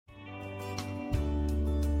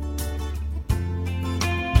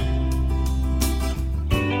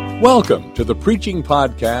Welcome to the preaching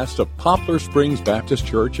podcast of Poplar Springs Baptist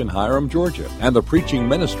Church in Hiram, Georgia, and the preaching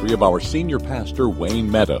ministry of our senior pastor,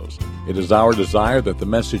 Wayne Meadows. It is our desire that the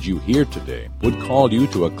message you hear today would call you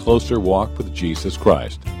to a closer walk with Jesus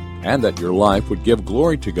Christ, and that your life would give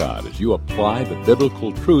glory to God as you apply the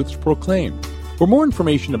biblical truths proclaimed. For more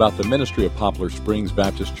information about the ministry of Poplar Springs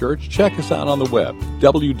Baptist Church, check us out on the web,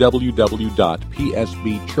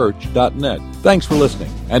 www.psbchurch.net. Thanks for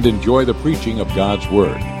listening, and enjoy the preaching of God's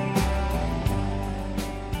Word.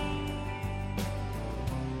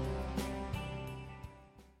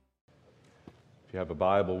 If you have a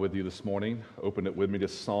Bible with you this morning, open it with me to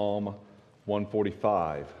Psalm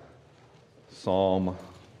 145. Psalm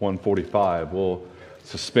 145. We'll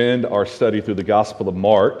suspend our study through the Gospel of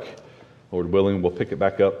Mark. Lord willing, we'll pick it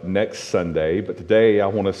back up next Sunday. But today I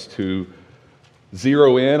want us to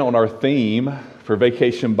zero in on our theme for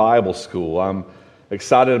Vacation Bible School. I'm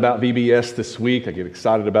excited about VBS this week. I get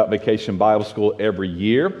excited about Vacation Bible School every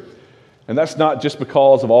year. And that's not just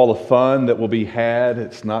because of all the fun that will be had.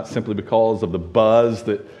 It's not simply because of the buzz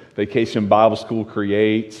that Vacation Bible School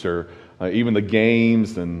creates, or even the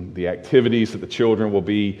games and the activities that the children will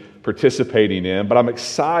be participating in. But I'm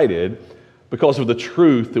excited because of the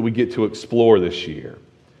truth that we get to explore this year.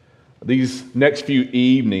 These next few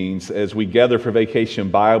evenings, as we gather for Vacation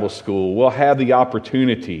Bible School, we'll have the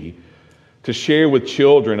opportunity to share with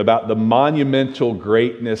children about the monumental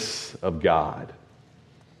greatness of God.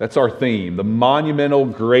 That's our theme, the monumental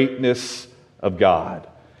greatness of God.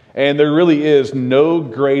 And there really is no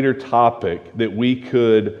greater topic that we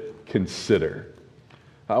could consider.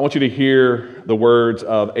 I want you to hear the words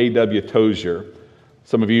of A.W. Tozier.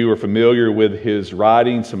 Some of you are familiar with his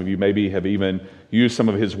writing. Some of you maybe have even used some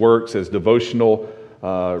of his works as devotional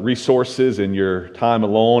resources in your time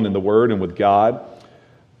alone in the Word and with God.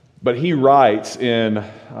 But he writes in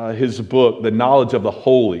his book, The Knowledge of the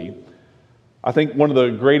Holy, I think one of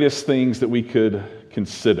the greatest things that we could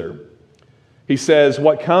consider. He says,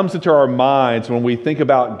 what comes into our minds when we think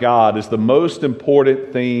about God is the most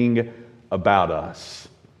important thing about us.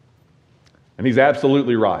 And he's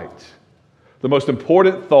absolutely right. The most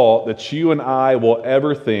important thought that you and I will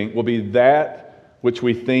ever think will be that which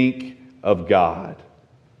we think of God.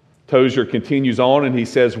 Tozier continues on and he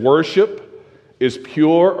says, worship is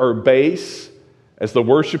pure or base as the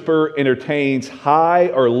worshiper entertains high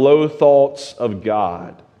or low thoughts of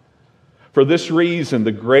God. For this reason,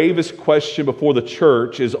 the gravest question before the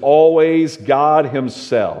church is always God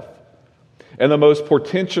Himself. And the most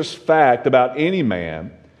portentous fact about any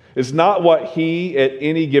man is not what he at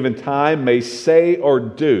any given time may say or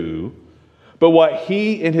do, but what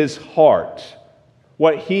he in his heart,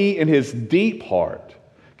 what he in his deep heart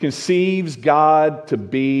conceives God to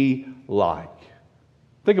be like.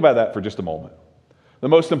 Think about that for just a moment. The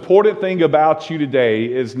most important thing about you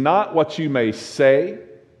today is not what you may say,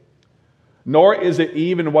 nor is it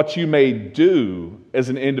even what you may do as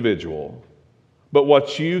an individual, but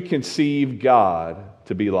what you conceive God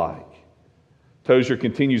to be like. Tozier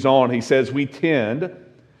continues on. He says, we tend,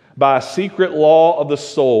 by a secret law of the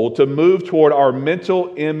soul, to move toward our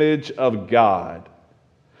mental image of God.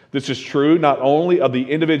 This is true not only of the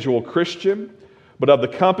individual Christian, but of the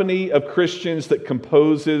company of Christians that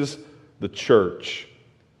composes the church.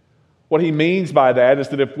 What he means by that is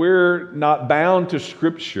that if we're not bound to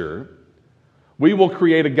Scripture, we will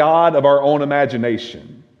create a God of our own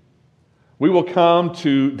imagination. We will come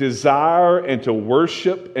to desire and to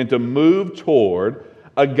worship and to move toward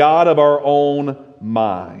a God of our own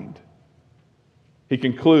mind. He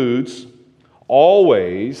concludes,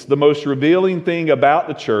 always the most revealing thing about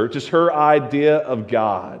the church is her idea of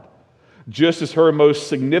God, just as her most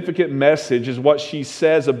significant message is what she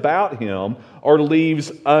says about Him or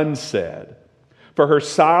leaves unsaid. For her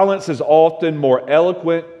silence is often more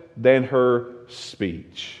eloquent than her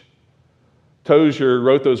speech. Tozier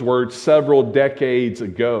wrote those words several decades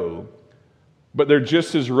ago, but they're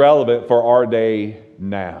just as relevant for our day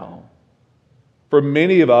now. For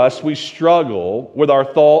many of us, we struggle with our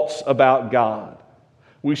thoughts about God.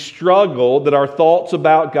 We struggle that our thoughts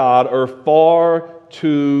about God are far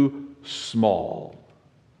too small.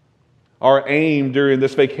 Our aim during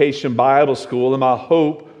this Vacation Bible School, and my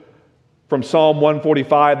hope from Psalm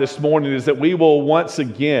 145 this morning, is that we will once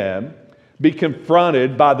again be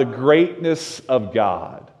confronted by the greatness of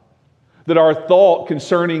God. That our thought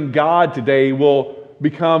concerning God today will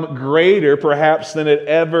become greater perhaps than it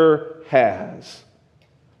ever has.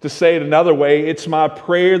 To say it another way, it's my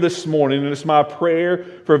prayer this morning, and it's my prayer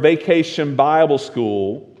for Vacation Bible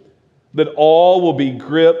School, that all will be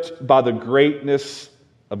gripped by the greatness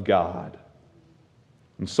of God.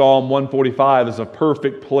 And Psalm 145 is a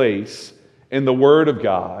perfect place in the Word of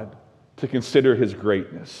God to consider His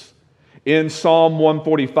greatness. In Psalm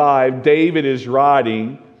 145, David is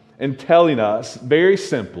writing and telling us very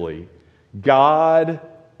simply, God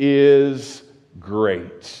is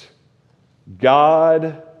great.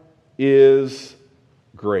 God is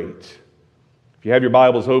great. If you have your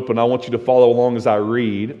Bibles open, I want you to follow along as I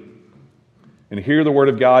read and hear the Word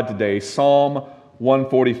of God today. Psalm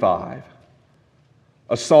 145,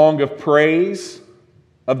 a song of praise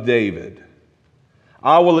of David.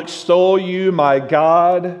 I will extol you, my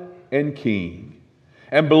God and King,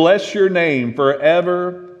 and bless your name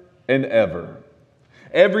forever and ever.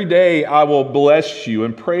 Every day I will bless you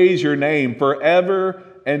and praise your name forever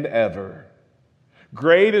and ever.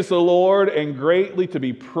 Great is the Lord and greatly to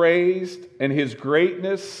be praised, and His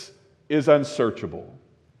greatness is unsearchable.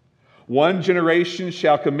 One generation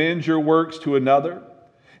shall commend your works to another,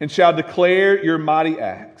 and shall declare your mighty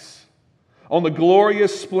acts. On the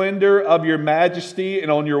glorious splendor of your majesty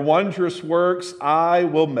and on your wondrous works I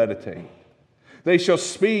will meditate. They shall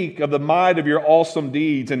speak of the might of your awesome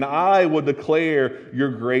deeds, and I will declare your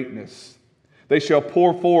greatness. They shall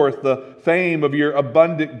pour forth the fame of your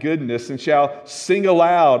abundant goodness and shall sing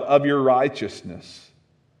aloud of your righteousness.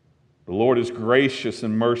 The Lord is gracious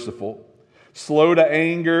and merciful, slow to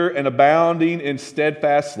anger and abounding in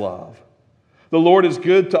steadfast love. The Lord is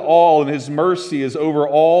good to all, and His mercy is over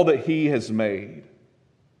all that He has made.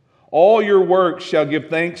 All your works shall give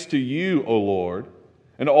thanks to you, O Lord,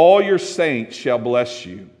 and all your saints shall bless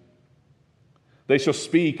you. They shall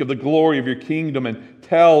speak of the glory of your kingdom and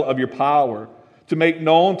tell of your power, to make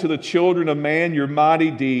known to the children of man your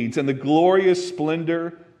mighty deeds and the glorious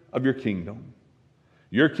splendor of your kingdom.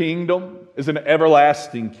 Your kingdom is an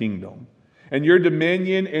everlasting kingdom, and your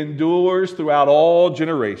dominion endures throughout all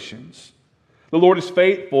generations. The Lord is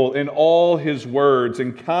faithful in all His words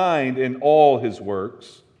and kind in all His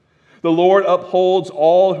works. The Lord upholds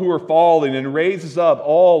all who are falling and raises up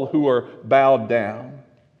all who are bowed down.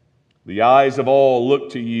 The eyes of all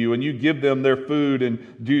look to you, and you give them their food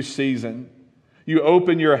in due season. You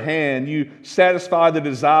open your hand, you satisfy the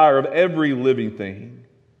desire of every living thing.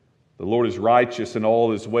 The Lord is righteous in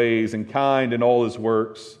all His ways and kind in all His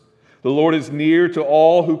works. The Lord is near to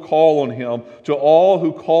all who call on Him, to all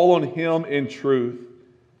who call on Him in truth.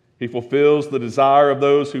 He fulfills the desire of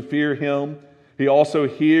those who fear Him. He also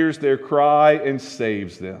hears their cry and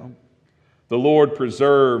saves them. The Lord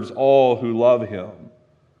preserves all who love Him,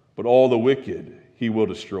 but all the wicked He will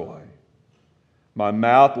destroy. My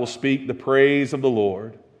mouth will speak the praise of the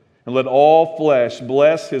Lord, and let all flesh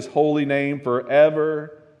bless His holy name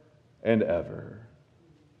forever and ever.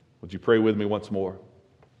 Would you pray with me once more?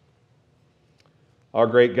 Our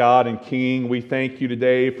great God and King, we thank you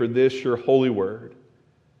today for this, your holy word.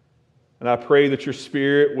 And I pray that your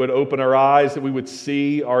Spirit would open our eyes, that we would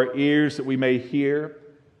see, our ears, that we may hear,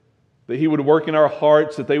 that He would work in our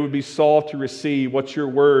hearts, that they would be soft to receive what your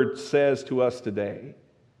word says to us today.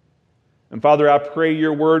 And Father, I pray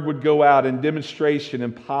your word would go out in demonstration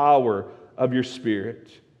and power of your Spirit.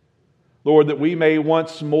 Lord, that we may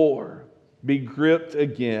once more be gripped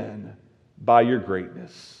again by your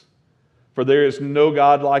greatness. For there is no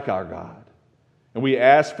God like our God. And we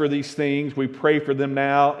ask for these things. We pray for them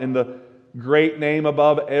now in the great name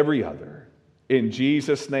above every other. In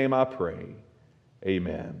Jesus' name I pray.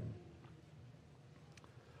 Amen.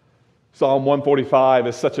 Psalm 145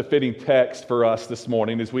 is such a fitting text for us this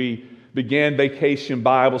morning as we began Vacation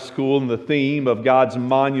Bible School and the theme of God's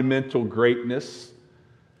monumental greatness.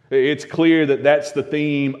 It's clear that that's the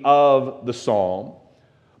theme of the psalm.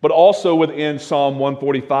 But also within Psalm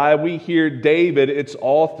 145, we hear David, its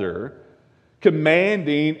author,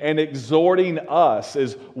 commanding and exhorting us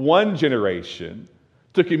as one generation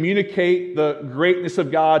to communicate the greatness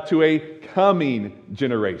of God to a coming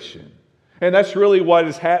generation. And that's really what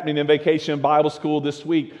is happening in Vacation Bible School this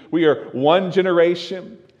week. We are one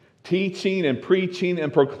generation teaching and preaching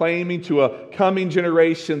and proclaiming to a coming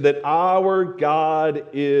generation that our God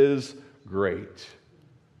is great.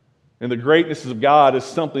 And the greatness of God is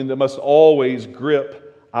something that must always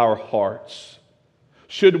grip our hearts.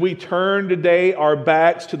 Should we turn today our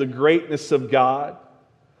backs to the greatness of God,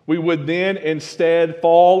 we would then instead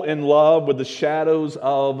fall in love with the shadows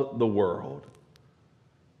of the world.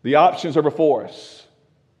 The options are before us.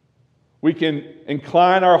 We can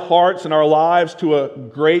incline our hearts and our lives to a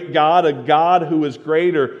great God, a God who is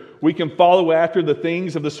greater. We can follow after the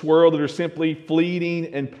things of this world that are simply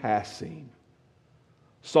fleeting and passing.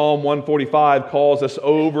 Psalm 145 calls us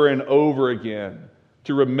over and over again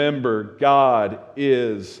to remember God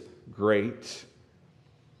is great.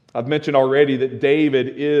 I've mentioned already that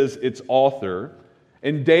David is its author,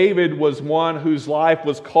 And David was one whose life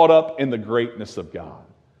was caught up in the greatness of God.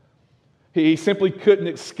 He simply couldn't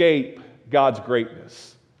escape God's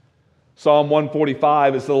greatness. Psalm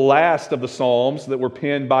 145 is the last of the Psalms that were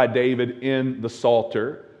penned by David in the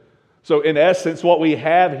Psalter. So in essence, what we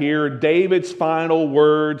have here are David's final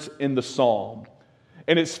words in the Psalm.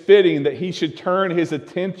 And it's fitting that he should turn his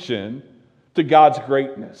attention to God's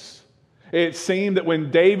greatness. It seemed that when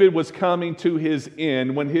David was coming to his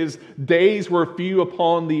end, when his days were few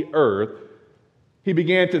upon the earth, he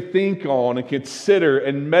began to think on and consider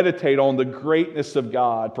and meditate on the greatness of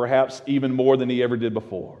God, perhaps even more than he ever did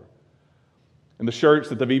before. And the shirts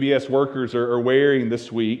that the VBS workers are wearing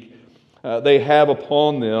this week, they have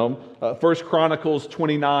upon them 1 Chronicles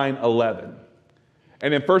 29:11.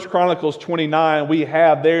 And in 1 Chronicles 29, we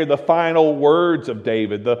have there the final words of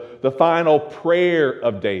David, the final prayer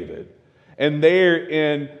of David. And there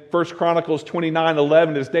in 1 Chronicles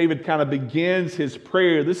 29:11, as David kind of begins his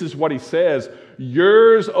prayer, this is what he says: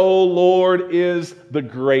 "Yours, O Lord, is the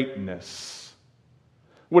greatness."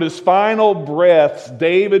 With his final breaths,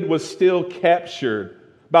 David was still captured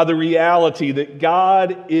by the reality that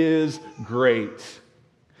God is great.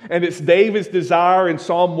 And it's David's desire in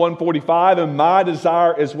Psalm 145, and my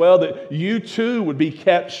desire as well, that you too would be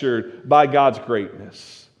captured by God's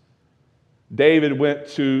greatness. David went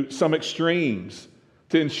to some extremes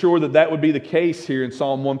to ensure that that would be the case here in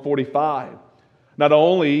Psalm 145. Not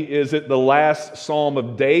only is it the last psalm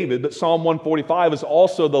of David, but Psalm 145 is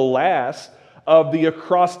also the last of the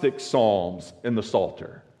acrostic psalms in the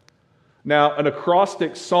Psalter. Now, an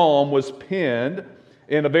acrostic psalm was penned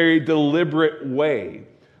in a very deliberate way.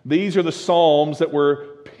 These are the psalms that were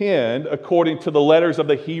penned according to the letters of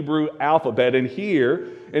the Hebrew alphabet. And here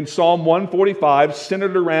in Psalm 145,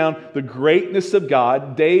 centered around the greatness of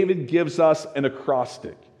God, David gives us an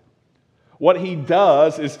acrostic. What he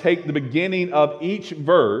does is take the beginning of each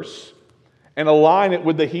verse and align it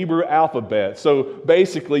with the Hebrew alphabet. So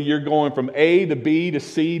basically, you're going from A to B to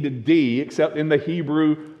C to D, except in the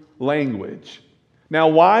Hebrew language. Now,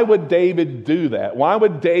 why would David do that? Why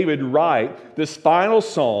would David write this final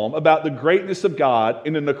psalm about the greatness of God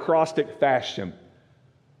in an acrostic fashion?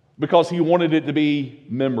 Because he wanted it to be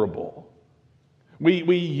memorable.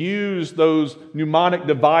 We use those mnemonic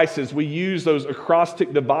devices, we use those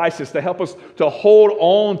acrostic devices to help us to hold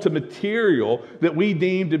on to material that we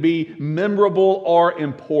deem to be memorable or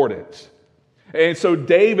important. And so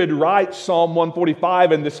David writes Psalm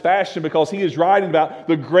 145 in this fashion because he is writing about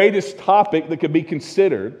the greatest topic that could be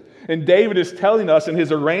considered. And David is telling us in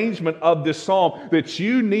his arrangement of this psalm that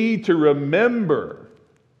you need to remember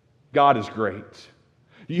God is great.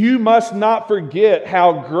 You must not forget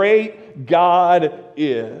how great God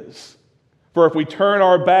is. For if we turn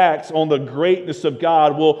our backs on the greatness of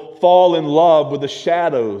God, we'll fall in love with the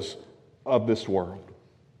shadows of this world.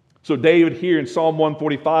 So David here in Psalm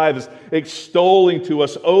 145 is extolling to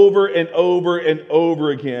us over and over and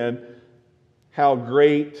over again how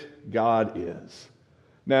great God is.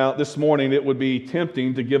 Now, this morning it would be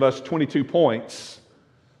tempting to give us 22 points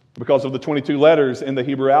because of the 22 letters in the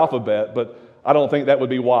Hebrew alphabet, but I don't think that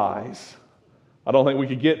would be wise. I don't think we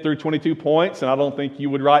could get through 22 points, and I don't think you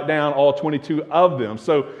would write down all 22 of them.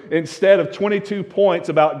 So instead of 22 points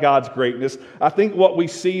about God's greatness, I think what we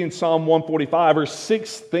see in Psalm 145 are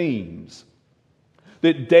 6 themes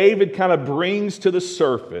that David kind of brings to the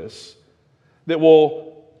surface that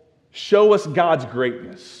will show us God's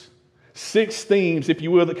greatness. 6 themes, if you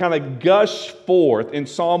will, that kind of gush forth in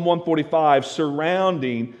Psalm 145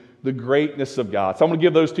 surrounding the greatness of God. So I'm going to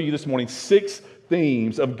give those to you this morning. 6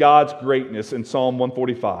 themes of God's greatness in Psalm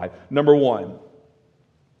 145. Number 1,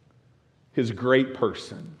 His great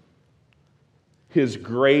person. His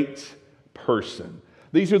great person.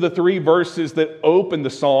 These are the 3 verses that open the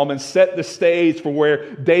psalm and set the stage for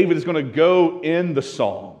where David is going to go in the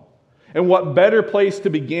psalm. And what better place to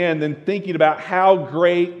begin than thinking about how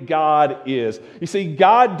great God is. You see,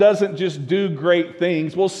 God doesn't just do great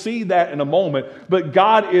things. We'll see that in a moment. But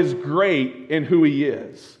God is great in who He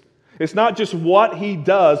is. It's not just what He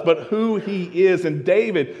does, but who He is. And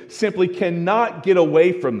David simply cannot get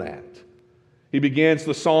away from that. He begins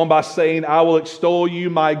the psalm by saying, "I will extol you,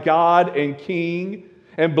 my God and King,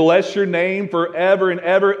 and bless your name forever and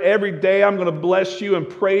ever. Every day I'm going to bless you and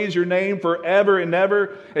praise your name forever and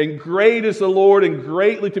ever. And great is the Lord and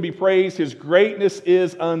greatly to be praised. His greatness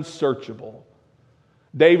is unsearchable."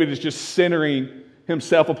 David is just centering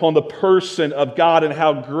himself upon the person of God and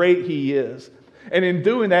how great He is. And in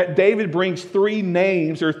doing that, David brings 3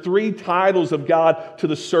 names or 3 titles of God to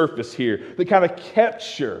the surface here that kind of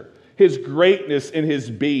capture His greatness in His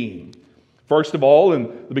being. First of all,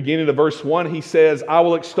 in the beginning of verse 1, he says, I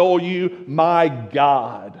will extol you, my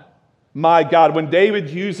God. My God. When David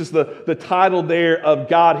uses the title there of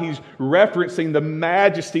God, he's referencing the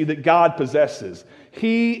majesty that God possesses.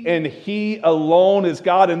 He and He alone is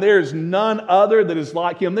God, and there is none other that is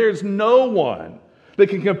like Him. There is no one that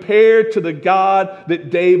can compare to the God that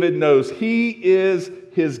David knows. He is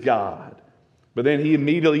his God. But then he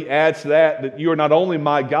immediately adds to that you are not only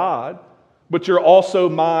my God, but you're also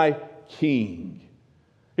my King.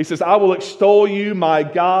 He says, I will extol you, my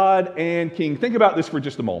God and King. Think about this for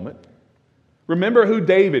just a moment. Remember who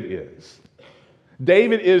David is.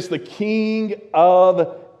 David is the king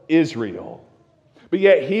of Israel. But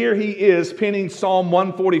yet here he is penning Psalm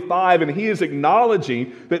 145, and he is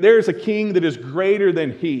acknowledging that there is a king that is greater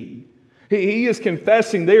than he. He is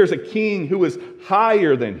confessing there is a king who is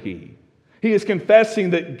higher than he. He is confessing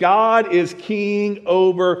that God is king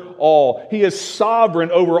over all. He is sovereign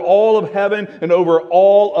over all of heaven and over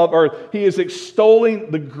all of earth. He is extolling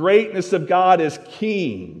the greatness of God as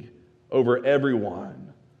king over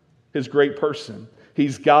everyone. His great person.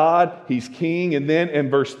 He's God, He's King. And then in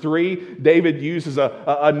verse 3, David uses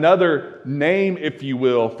another name, if you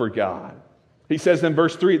will, for God. He says in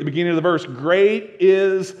verse 3, at the beginning of the verse, great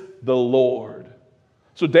is the Lord.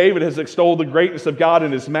 So David has extolled the greatness of God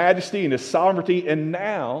in His majesty and His sovereignty, and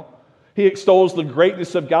now he extols the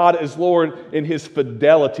greatness of God as Lord in His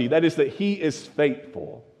fidelity. That is, that He is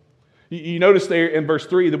faithful. You notice there in verse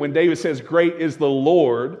 3 that when David says, great is the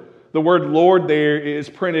Lord, the word Lord there is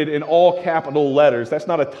printed in all capital letters. That's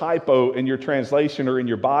not a typo in your translation or in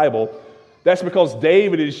your Bible. That's because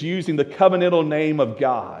David is using the covenantal name of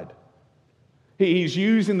God. He's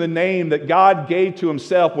using the name that God gave to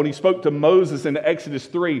Himself when He spoke to Moses in Exodus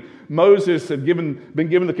 3. Moses had been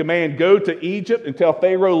given the command, go to Egypt and tell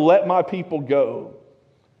Pharaoh, let my people go.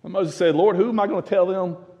 And Moses said, Lord, who am I going to tell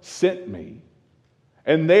them sent me?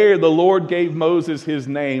 And there the Lord gave Moses His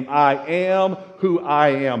name. I am who I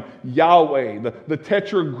am. Yahweh, the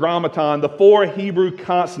tetragrammaton, the 4 Hebrew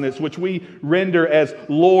consonants, which we render as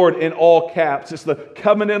Lord in all caps. It's the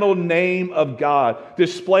covenantal name of God,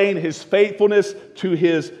 displaying His faithfulness to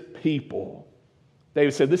His people.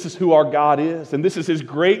 David said, this is who our God is, and this is His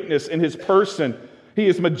greatness in His person. He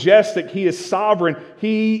is majestic. He is sovereign.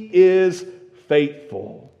 He is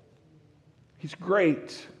faithful. He's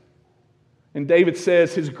great. And David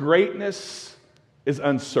says his greatness is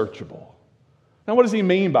unsearchable. Now, what does he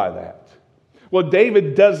mean by that? Well,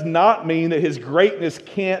 David does not mean that his greatness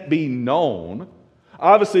can't be known.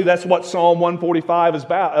 Obviously, that's what Psalm 145 is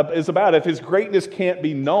about. If his greatness can't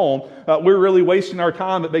be known, we're really wasting our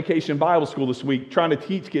time at Vacation Bible School this week trying to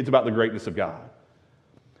teach kids about the greatness of God.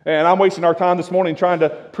 And I'm wasting our time this morning trying to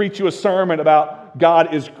preach you a sermon about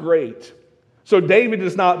God is great. So David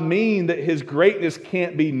does not mean that his greatness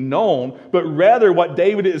can't be known, but rather what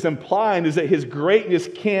David is implying is that his greatness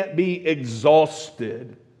can't be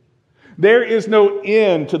exhausted. There is no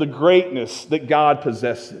end to the greatness that God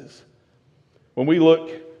possesses. When we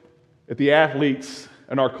look at the athletes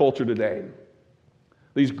in our culture today,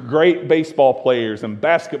 these great baseball players and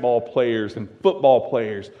basketball players and football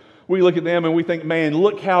players, we look at them and we think, man,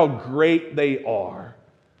 look how great they are.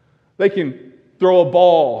 They can throw a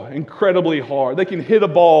ball incredibly hard. They can hit a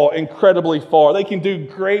ball incredibly far. They can do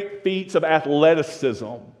great feats of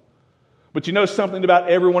athleticism. But you know something about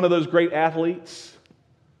every one of those great athletes?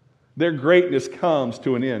 Their greatness comes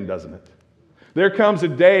to an end, doesn't it? There comes a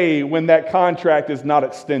day when that contract is not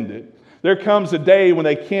extended. There comes a day when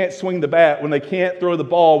they can't swing the bat, when they can't throw the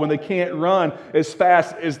ball, when they can't run as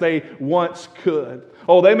fast as they once could.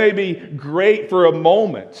 Oh, they may be great for a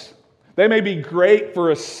moment. They may be great for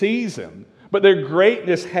a season. But their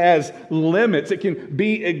greatness has limits. It can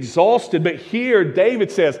be exhausted. But here,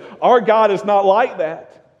 David says, our God is not like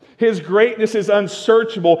that. His greatness is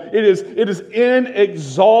unsearchable. It is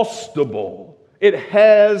inexhaustible. It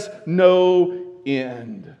has no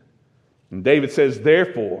end. And David says,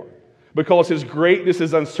 therefore, because His greatness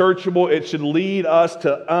is unsearchable, it should lead us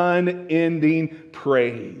to unending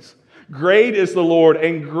praise. Great is the Lord,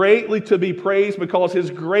 and greatly to be praised, because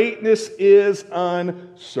His greatness is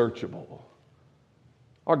unsearchable.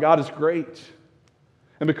 Our God is great.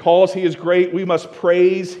 And because He is great, we must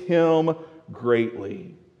praise Him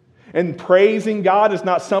greatly. And praising God is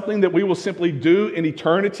not something that we will simply do in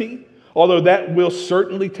eternity, although that will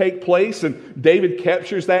certainly take place. And David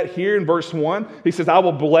captures that here in verse 1. He says, I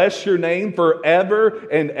will bless your name forever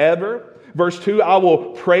and ever. Verse 2, I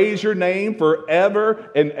will praise your name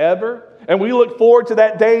forever and ever. And we look forward to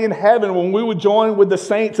that day in heaven when we will join with the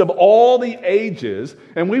saints of all the ages,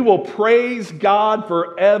 and we will praise God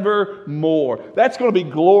forevermore. That's going to be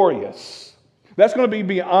glorious. That's going to be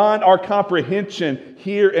beyond our comprehension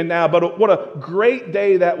here and now. But what a great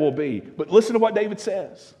day that will be. But listen to what David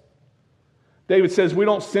says. David says we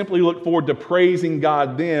don't simply look forward to praising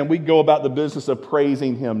God then. We go about the business of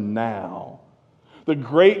praising Him now. The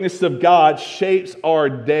greatness of God shapes our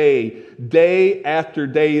day, day after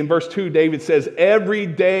day. In verse 2, David says, every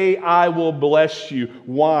day I will bless you.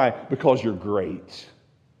 Why? Because you're great.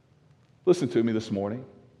 Listen to me this morning.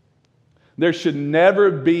 There should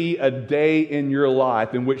never be a day in your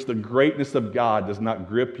life in which the greatness of God does not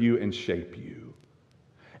grip you and shape you.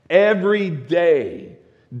 Every day,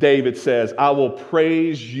 David says, I will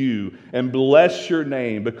praise you and bless your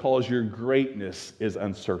name because your greatness is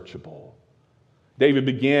unsearchable. David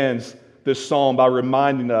begins this psalm by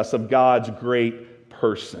reminding us of God's great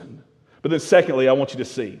person. But then secondly, I want you to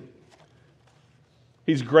see,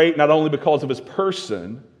 He's great not only because of His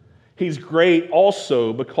person, He's great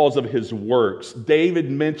also because of His works. David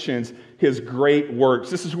mentions His great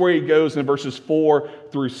works. This is where he goes in verses 4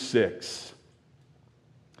 through 6.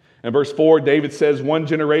 In verse 4, David says, one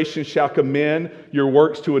generation shall commend your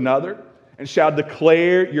works to another, and shall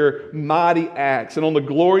declare your mighty acts. And on the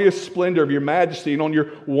glorious splendor of your majesty, and on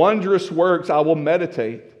your wondrous works I will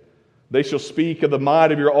meditate. They shall speak of the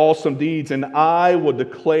might of your awesome deeds, and I will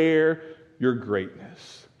declare your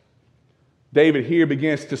greatness. David here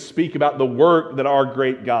begins to speak about the work that our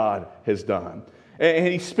great God has done. And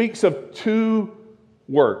he speaks of two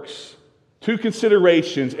works, two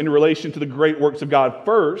considerations in relation to the great works of God.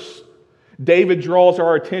 First, David draws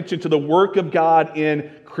our attention to the work of God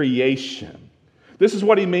in creation. This is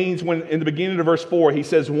what he means when in the beginning of verse 4, he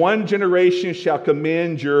says, one generation shall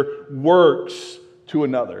commend your works to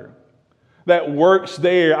another. That works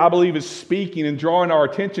there, I believe, is speaking and drawing our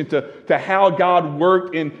attention to how God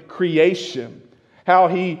worked in creation. How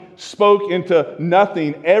He spoke into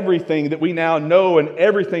nothing everything that we now know and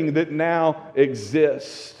everything that now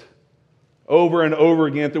exists. Over and over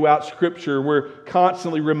again throughout Scripture, we're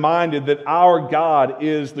constantly reminded that our God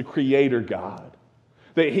is the Creator God.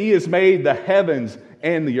 That He has made the heavens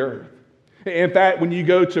and the earth. In fact, when you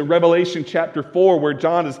go to Revelation chapter 4, where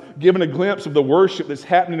John is given a glimpse of the worship that's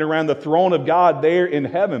happening around the throne of God there in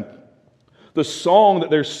heaven, the song that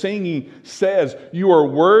they're singing says, you are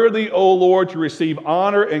worthy, O Lord, to receive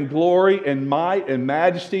honor and glory and might and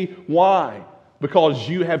majesty. Why? Because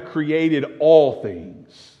you have created all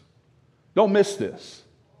things. Don't miss this.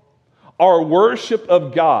 Our worship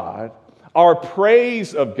of God, our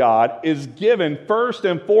praise of God is given first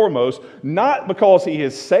and foremost, not because He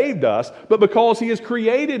has saved us, but because He has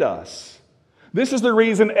created us. This is the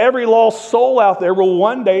reason every lost soul out there will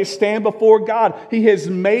one day stand before God. He has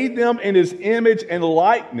made them in His image and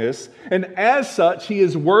likeness, and as such, He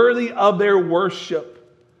is worthy of their worship.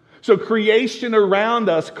 So creation around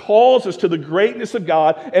us calls us to the greatness of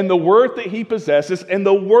God and the worth that He possesses and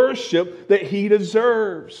the worship that He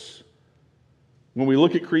deserves. When we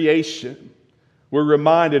look at creation, we're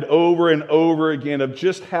reminded over and over again of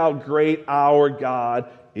just how great our God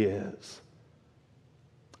is.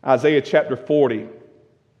 Isaiah chapter 40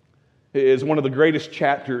 is one of the greatest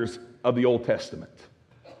chapters of the Old Testament.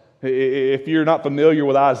 If you're not familiar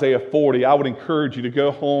with Isaiah 40, I would encourage you to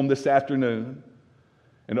go home this afternoon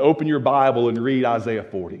and open your Bible and read Isaiah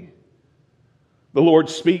 40. The Lord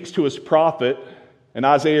speaks to His prophet, and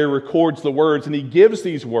Isaiah records the words, and he gives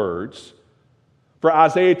these words for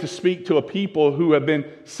Isaiah to speak to a people who have been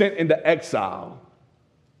sent into exile.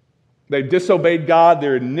 They've disobeyed God.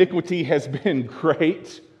 Their iniquity has been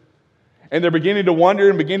great. And they're beginning to wonder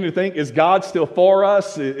and beginning to think, is God still for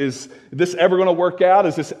us? Is this ever going to work out?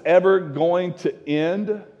 Is this ever going to end?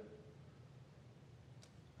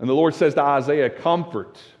 And the Lord says to Isaiah,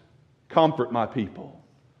 comfort my people.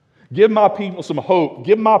 Give my people some hope.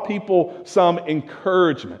 Give my people some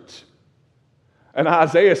encouragement. And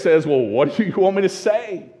Isaiah says, well, what do you want me to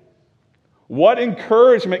say? What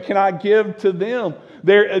encouragement can I give to them?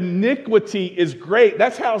 Their iniquity is great.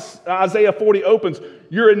 That's how Isaiah 40 opens.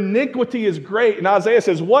 Your iniquity is great. And Isaiah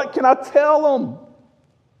says, what can I tell them?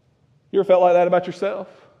 You ever felt like that about yourself?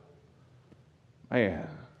 Man,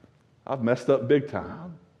 I've messed up big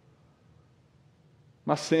time.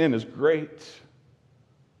 My sin is great.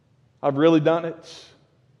 I've really done it.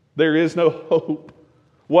 There is no hope.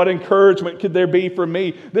 What encouragement could there be for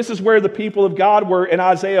me? This is where the people of God were in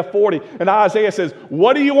Isaiah 40. And Isaiah says,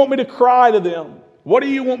 what do you want me to cry to them? What do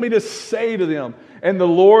you want me to say to them? And the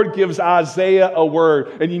Lord gives Isaiah a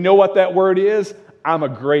word. And you know what that word is? I'm a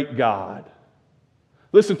great God.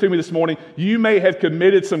 Listen to me this morning. You may have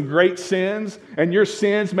committed some great sins, and your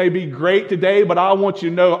sins may be great today, but I want you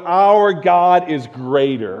to know our God is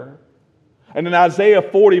greater. And in Isaiah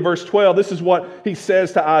 40, verse 12, this is what he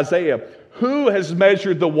says to Isaiah. Who has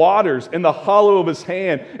measured the waters in the hollow of his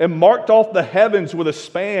hand and marked off the heavens with a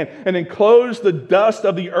span and enclosed the dust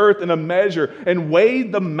of the earth in a measure and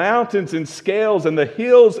weighed the mountains in scales and the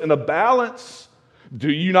hills in a balance?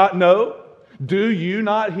 Do you not know? Do you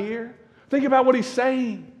not hear? Think about what he's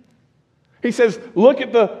saying. He says, look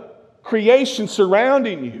at the creation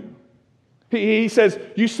surrounding you. He says,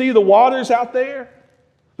 you see the waters out there?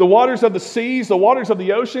 The waters of the seas, the waters of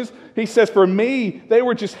the oceans. He says, for me, they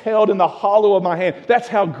were just held in the hollow of my hand. That's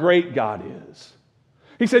how great God is.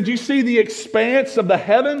 He said, you see the expanse of the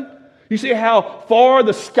heaven? You see how far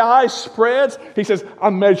the sky spreads? He says, I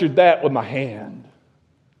measured that with my hand.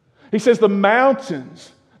 He says, the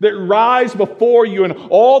mountains that rise before you and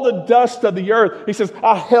all the dust of the earth, he says,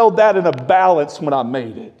 I held that in a balance when I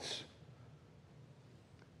made it.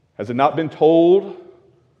 Has it not been told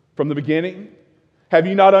from the beginning? Have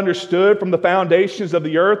you not understood from the foundations of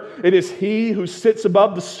the earth? It is He who sits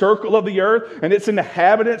above the circle of the earth, and its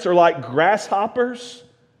inhabitants are like grasshoppers.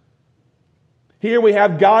 Here we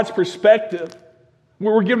have God's perspective.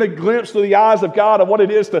 We're given a glimpse through the eyes of God of what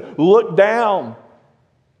it is to look down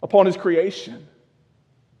upon His creation.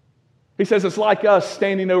 He says it's like us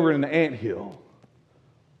standing over in an anthill.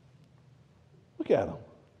 Look at them,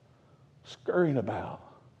 scurrying about.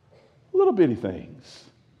 Little bitty things.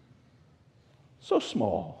 So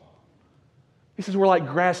small. He says we're like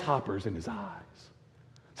grasshoppers in His eyes.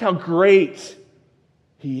 That's how great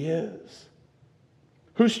He is.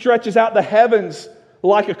 Who stretches out the heavens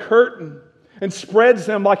like a curtain and spreads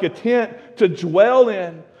them like a tent to dwell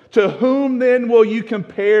in? To whom then will you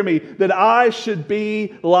compare me that I should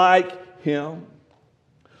be like Him?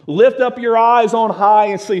 Lift up your eyes on high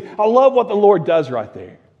and see. I love what the Lord does right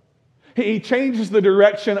there. He changes the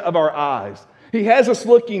direction of our eyes. He has us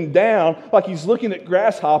looking down like He's looking at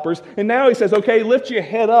grasshoppers. And now He says, okay, lift your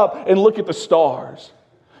head up and look at the stars.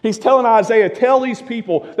 He's telling Isaiah, tell these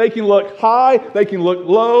people they can look high, they can look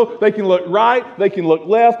low, they can look right, they can look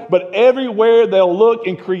left, but everywhere they'll look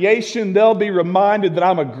in creation, they'll be reminded that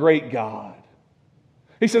I'm a great God.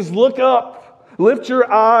 He says, look up, lift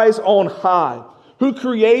your eyes on high. Who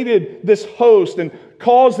created this host and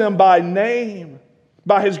calls them by name,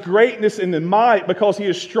 by His greatness and in might, because He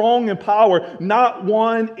is strong in power, not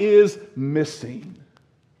one is missing.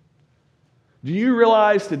 Do you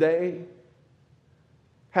realize today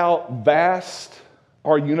how vast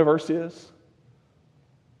our universe is?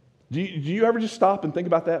 Do you ever just stop and think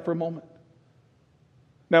about that for a moment?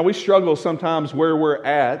 Now, we struggle sometimes where we're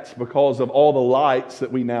at because of all the lights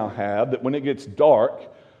that we now have, that when it gets dark,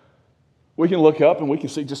 we can look up and we can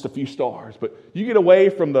see just a few stars. But you get away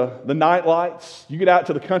from the night lights, you get out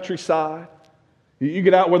to the countryside, you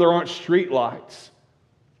get out where there aren't street lights,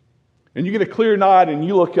 and you get a clear night and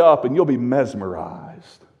you look up and you'll be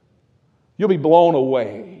mesmerized. You'll be blown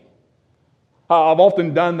away. I've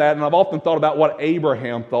often done that, and I've often thought about what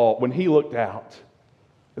Abraham thought when he looked out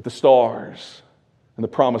at the stars and the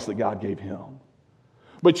promise that God gave him.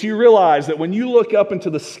 But you realize that when you look up into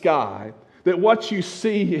the sky, that what you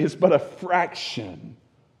see is but a fraction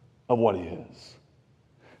of what is.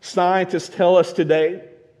 Scientists tell us today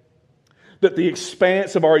that the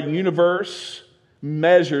expanse of our universe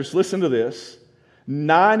measures, listen to this,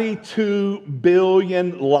 92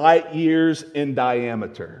 billion light years in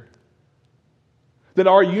diameter. That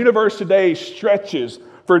our universe today stretches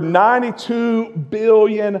for 92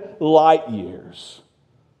 billion light years.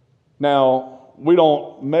 Now, we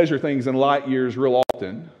don't measure things in light years real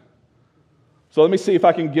often. So let me see if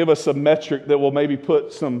I can give us a metric that will maybe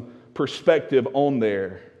put some perspective on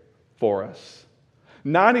there for us.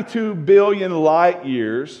 92 billion light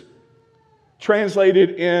years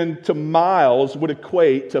translated into miles would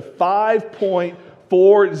equate to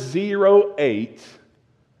 5.408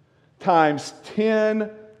 times 10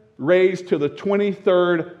 raised to the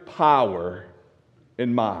 23rd power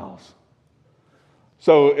in miles.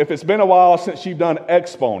 So if it's been a while since you've done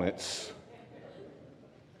exponents,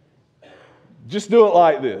 just do it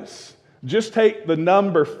like this. Just take the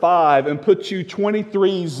number 5 and put you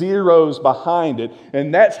 23 zeros behind it,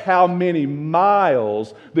 and that's how many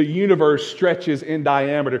miles the universe stretches in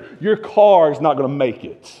diameter. Your car is not going to make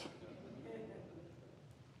it.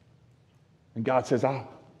 And God says, I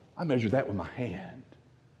measured that with my hand.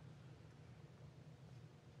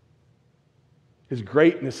 His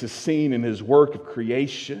greatness is seen in His work of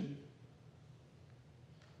creation.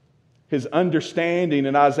 His understanding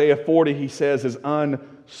in Isaiah 40, he says, is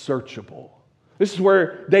unsearchable. This is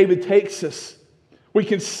where David takes us. We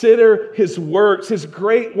consider His works, His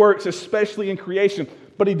great works, especially in creation.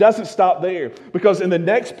 But he doesn't stop there, because in the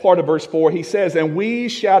next part of verse 4, he says, and we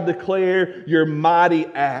shall declare your mighty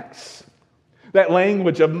acts. That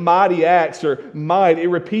language of mighty acts or might, it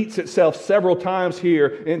repeats itself several times here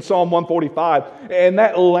in Psalm 145. And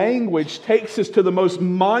that language takes us to the most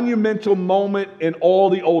monumental moment in all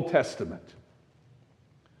the Old Testament.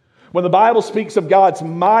 When the Bible speaks of God's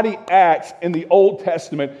mighty acts in the Old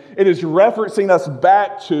Testament, it is referencing us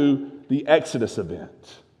back to the Exodus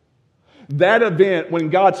event. That event when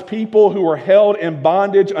God's people who were held in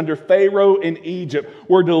bondage under Pharaoh in Egypt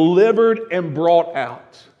were delivered and brought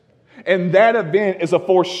out. And that event is a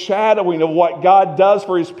foreshadowing of what God does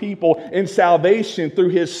for His people in salvation through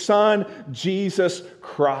His Son, Jesus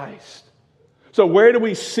Christ. So where do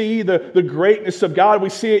we see the greatness of God? We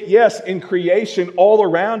see it, yes, in creation all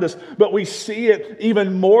around us, but we see it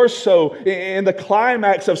even more so in the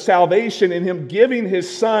climax of salvation, in Him giving His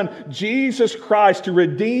Son, Jesus Christ, to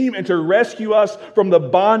redeem and to rescue us from the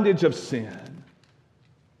bondage of sin.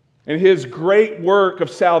 In His great work of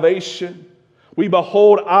salvation, we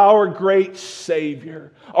behold our great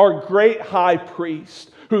Savior, our great High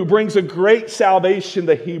Priest, who brings a great salvation,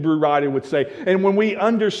 the Hebrew writer would say. And when we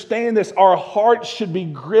understand this, our hearts should be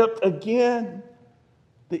gripped again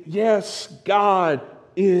that yes, God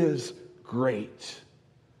is great.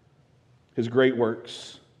 His great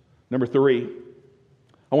works. Number 3,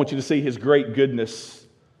 I want you to see His great goodness.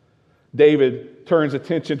 David turns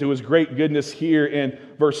attention to His great goodness here in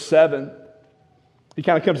verse 7. He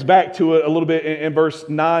kind of comes back to it a little bit in verse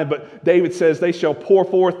 9, but David says, "They shall pour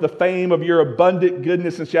forth the fame of your abundant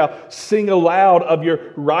goodness and shall sing aloud of your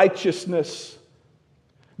righteousness."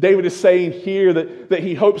 David is saying here that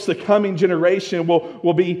he hopes the coming generation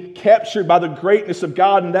will be captured by the greatness of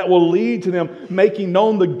God, and that will lead to them making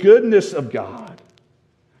known the goodness of God.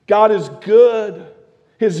 God is good.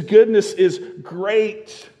 His goodness is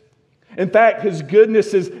great. In fact, His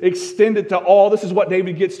goodness is extended to all. This is what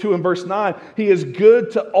David gets to in verse 9. He is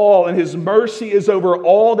good to all, and His mercy is over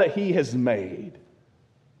all that He has made.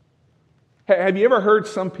 Have you ever heard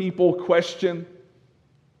some people question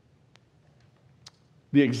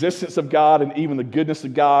the existence of God and even the goodness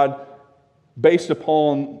of God based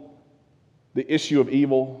upon the issue of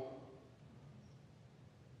evil?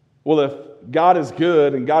 Well, if God is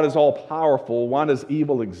good and God is all-powerful, why does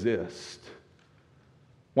evil exist?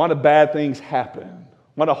 Why do bad things happen?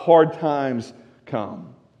 Why do hard times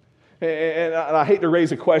come? And I hate to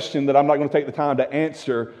raise a question that I'm not going to take the time to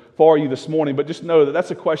answer for you this morning, but just know that that's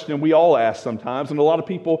a question we all ask sometimes, and a lot of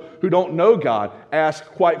people who don't know God ask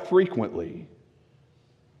quite frequently.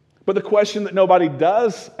 But the question that nobody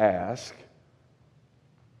does ask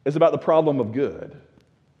is about the problem of good.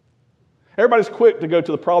 Everybody's quick to go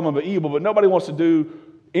to the problem of evil, but nobody wants to do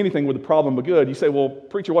anything with the problem of good. You say, well,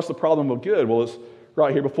 preacher, what's the problem of good? Well, it's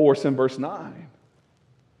right here before us in verse 9.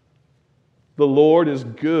 The Lord is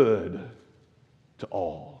good to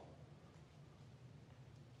all.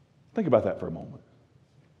 Think about that for a moment.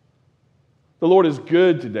 The Lord is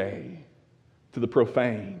good today to the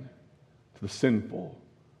profane, to the sinful,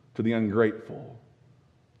 to the ungrateful,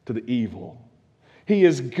 to the evil. He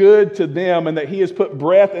is good to them in that He has put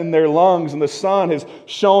breath in their lungs and the sun has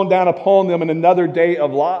shone down upon them in another day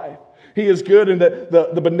of life. He is good in that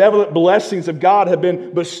the benevolent blessings of God have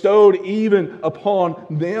been bestowed even upon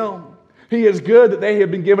them. He is good that they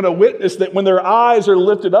have been given a witness that when their eyes are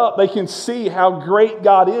lifted up, they can see how great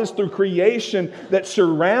God is through creation that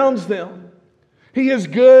surrounds them. He is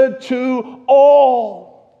good to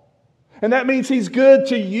all. And that means He's good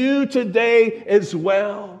to you today as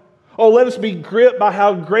well. Oh, let us be gripped by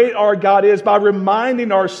how great our God is by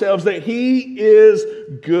reminding ourselves that He is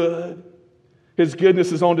good. His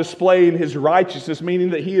goodness is on display in His righteousness,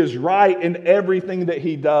 meaning that He is right in everything that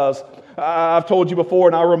He does. I've told you before,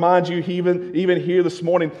 and I'll remind you even here this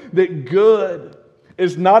morning, that good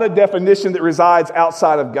is not a definition that resides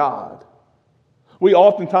outside of God. We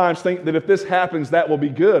oftentimes think that if this happens, that will be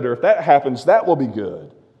good, or if that happens, that will be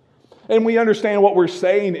good. And we understand what we're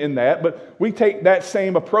saying in that, but we take that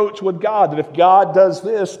same approach with God, that if God does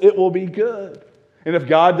this, it will be good. And if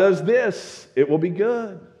God does this, it will be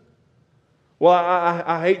good. Well,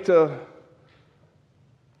 I hate to,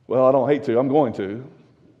 well, I don't hate to, I'm going to.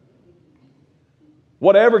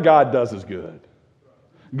 Whatever God does is good.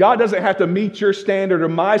 God doesn't have to meet your standard or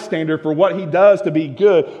my standard for what He does to be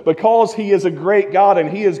good. Because He is a great God and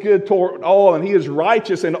He is good toward all and He is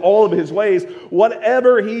righteous in all of His ways,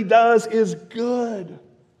 whatever He does is good.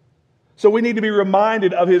 So we need to be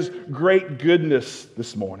reminded of His great goodness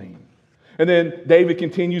this morning. And then David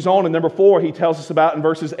continues on in number 4. He tells us about in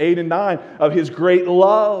verses 8 and 9 of His great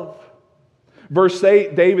love. Verse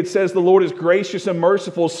 8, David says, the Lord is gracious and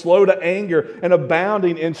merciful, slow to anger, and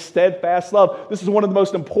abounding in steadfast love. This is one of the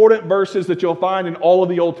most important verses that you'll find in all of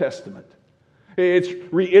the Old Testament. It's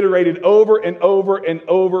reiterated over and over and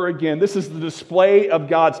over again. This is the display of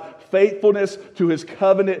God's faithfulness to His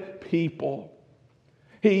covenant people.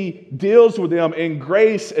 He deals with them in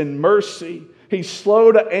grace and mercy. He's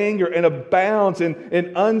slow to anger and abounds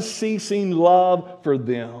in unceasing love for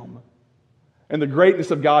them. And the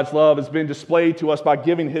greatness of God's love has been displayed to us by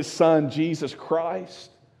giving His Son, Jesus Christ.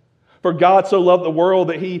 For God so loved the world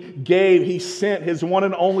that He sent His one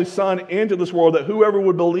and only Son into this world, that whoever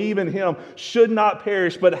would believe in Him should not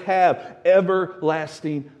perish but have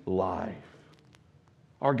everlasting life.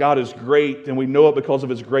 Our God is great, and we know it because of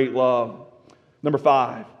His great love. Number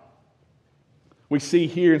 5, we see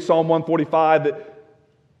here in Psalm 145 that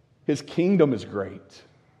His kingdom is great.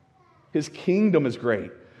 His kingdom is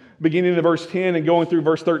great. Beginning in verse 10 and going through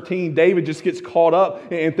verse 13, David just gets caught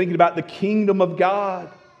up in thinking about the kingdom of God.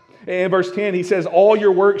 In verse 10, he says, "All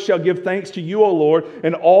your works shall give thanks to you, O Lord,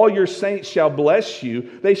 and all your saints shall bless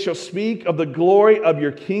you. They shall speak of the glory of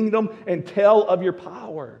your kingdom and tell of your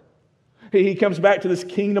power." He comes back to this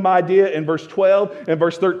kingdom idea in verse 12. And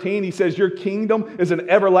verse 13, he says, "Your kingdom is an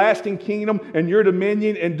everlasting kingdom, and your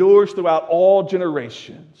dominion endures throughout all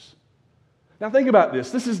generations." Now think about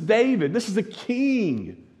this. This is David. This is a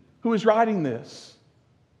king who is writing this.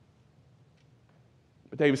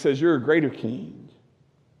 But David says, "You're a greater king.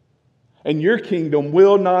 And your kingdom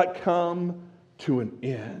will not come to an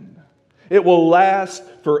end. It will last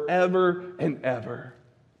forever and ever."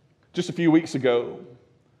 Just a few weeks ago,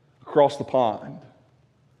 across the pond,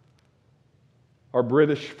 our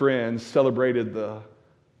British friends celebrated the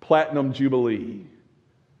Platinum Jubilee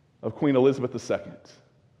of Queen Elizabeth II.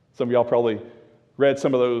 Some of y'all probably read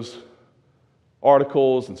some of those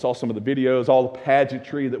articles and saw some of the videos, all the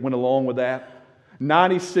pageantry that went along with that.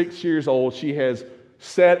 96 years old, she has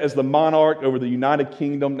sat as the monarch over the United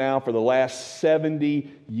Kingdom now for the last 70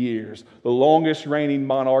 years. The longest reigning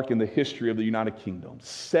monarch in the history of the United Kingdom.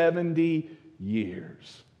 70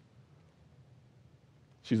 years.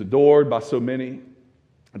 She's adored by so many,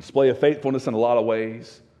 a display of faithfulness in a lot of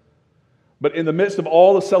ways. But in the midst of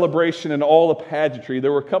all the celebration and all the pageantry,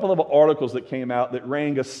 there were a couple of articles that came out that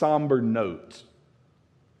rang a somber note.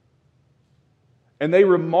 And they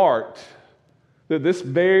remarked that this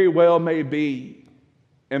very well may be,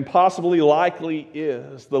 and possibly likely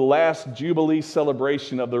is, the last Jubilee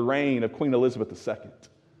celebration of the reign of Queen Elizabeth II.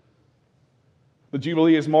 The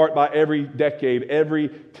Jubilee is marked by every decade, every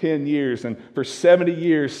 10 years, and for 70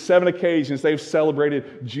 years, 7 occasions, they've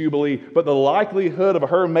celebrated Jubilee. But the likelihood of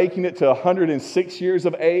her making it to 106 years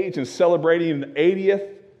of age and celebrating an 80th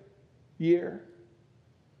year?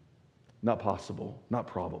 Not possible, not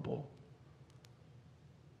probable.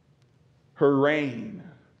 Her reign,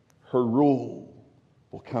 her rule,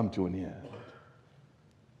 will come to an end.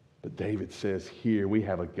 But David says here, we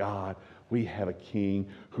have a God, we have a king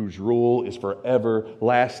whose rule is forever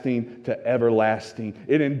lasting to everlasting.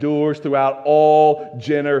 It endures throughout all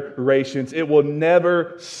generations. It will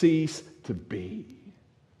never cease to be.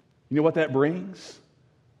 You know what that brings?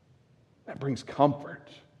 That brings comfort,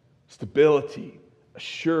 stability,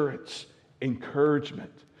 assurance,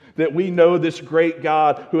 encouragement. That we know this great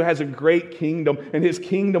God who has a great kingdom, and His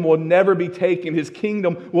kingdom will never be taken. His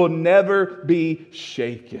kingdom will never be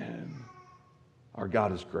shaken. Our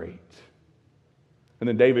God is great. And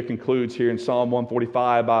then David concludes here in Psalm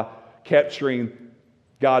 145 by capturing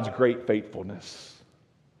God's great faithfulness.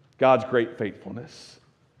 God's great faithfulness.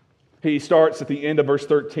 He starts at the end of verse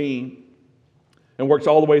 13 and works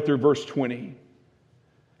all the way through verse 20.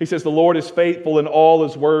 He says, "The Lord is faithful in all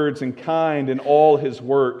His words and kind in all His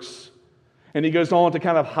works." And he goes on to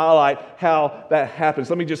kind of highlight how that happens.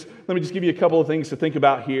 Let me just give you a couple of things to think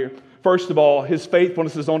about here. First of all, His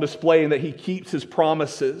faithfulness is on display in that He keeps His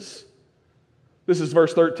promises. This is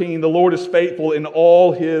verse 13. "The Lord is faithful in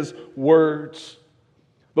all His words."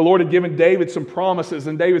 The Lord had given David some promises,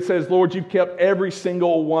 and David says, "Lord, you've kept every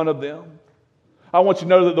single one of them." I want you to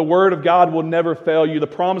know that the Word of God will never fail you. The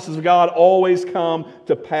promises of God always come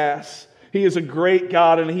to pass. He is a great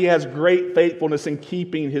God, and He has great faithfulness in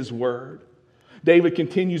keeping His Word. David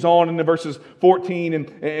continues on in the verses 14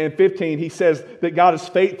 and 15. He says that God is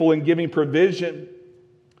faithful in giving provision.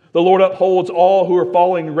 "The Lord upholds all who are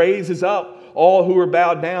falling, raises up all who are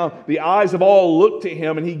bowed down. The eyes of all look to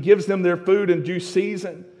Him, and He gives them their food in due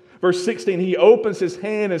season." Verse 16, "He opens His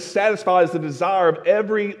hand and satisfies the desire of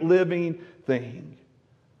every living thing."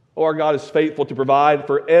 Oh, our God is faithful to provide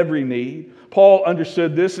for every need. Paul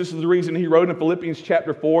understood this. This is the reason he wrote in Philippians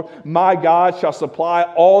chapter 4, "My God shall supply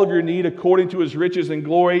all of your need according to His riches and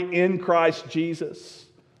glory in Christ Jesus."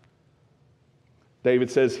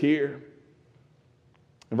 David says here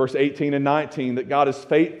in verse 18 and 19 that God is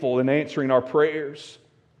faithful in answering our prayers.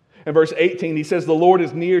 In verse 18, he says, the Lord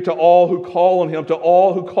is near to all who call on him, to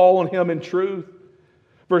all who call on him in truth.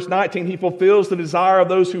 Verse 19, he fulfills the desire of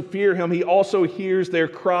those who fear him. He also hears their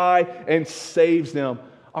cry and saves them.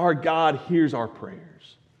 Our God hears our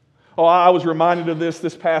prayers. Oh, I was reminded of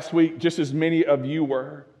this past week, just as many of you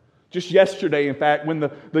were. Just yesterday, in fact, when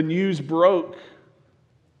the news broke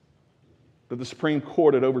that the Supreme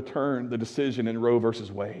Court had overturned the decision in Roe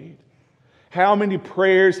versus Wade. How many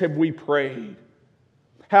prayers have we prayed?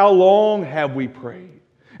 How long have we prayed?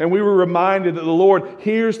 And we were reminded that the Lord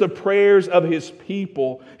hears the prayers of His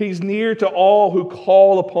people. He's near to all who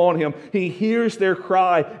call upon Him. He hears their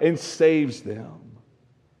cry and saves them.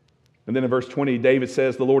 And then in verse 20, David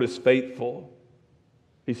says, the Lord is faithful.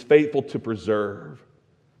 He's faithful to preserve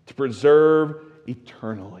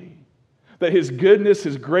eternally. That His goodness,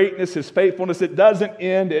 His greatness, His faithfulness, it doesn't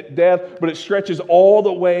end at death, but it stretches all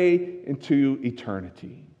the way into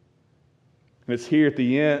eternity. And it's here at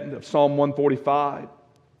the end of Psalm 145,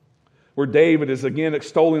 where David is again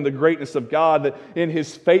extolling the greatness of God, that in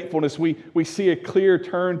His faithfulness we see a clear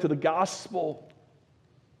turn to the gospel.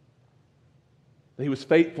 That He was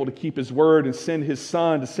faithful to keep His word and send His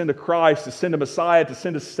Son, to send a Christ, to send a Messiah, to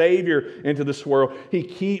send a Savior into this world. He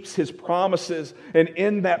keeps His promises, and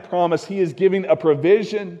in that promise He is giving a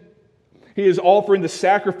provision. He is offering the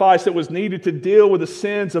sacrifice that was needed to deal with the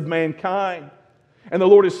sins of mankind. And the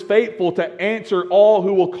Lord is faithful to answer all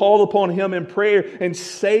who will call upon Him in prayer and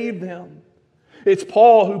save them. It's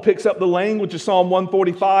Paul who picks up the language of Psalm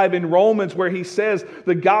 145 in Romans, where he says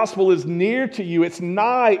the gospel is near to you. It's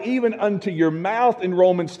nigh even unto your mouth in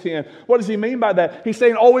Romans 10. What does he mean by that? He's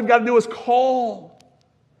saying all we've got to do is call.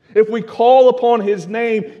 If we call upon His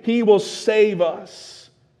name, He will save us.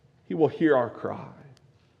 He will hear our cry.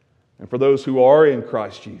 And for those who are in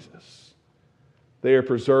Christ Jesus, they are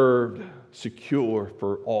preserved, secure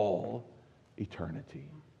for all eternity.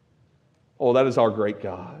 Oh, that is our great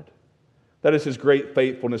God. That is His great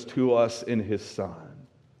faithfulness to us in His Son.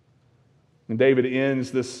 And David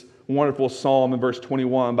ends this wonderful psalm in verse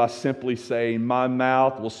 21 by simply saying, my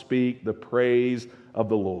mouth will speak the praise of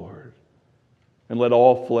the Lord, and let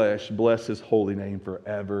all flesh bless His holy name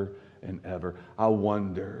forever and ever. I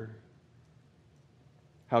wonder,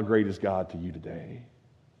 how great is God to you today?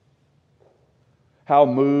 How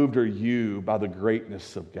moved are you by the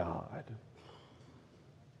greatness of God?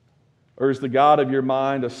 Or is the God of your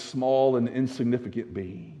mind a small and insignificant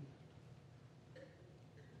being?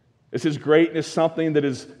 Is His greatness something that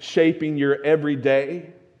is shaping your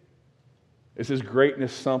everyday? Is His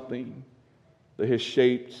greatness something that has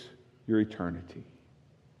shaped your eternity?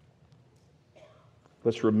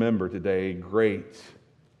 Let's remember today, great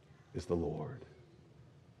is the Lord.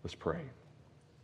 Let's pray.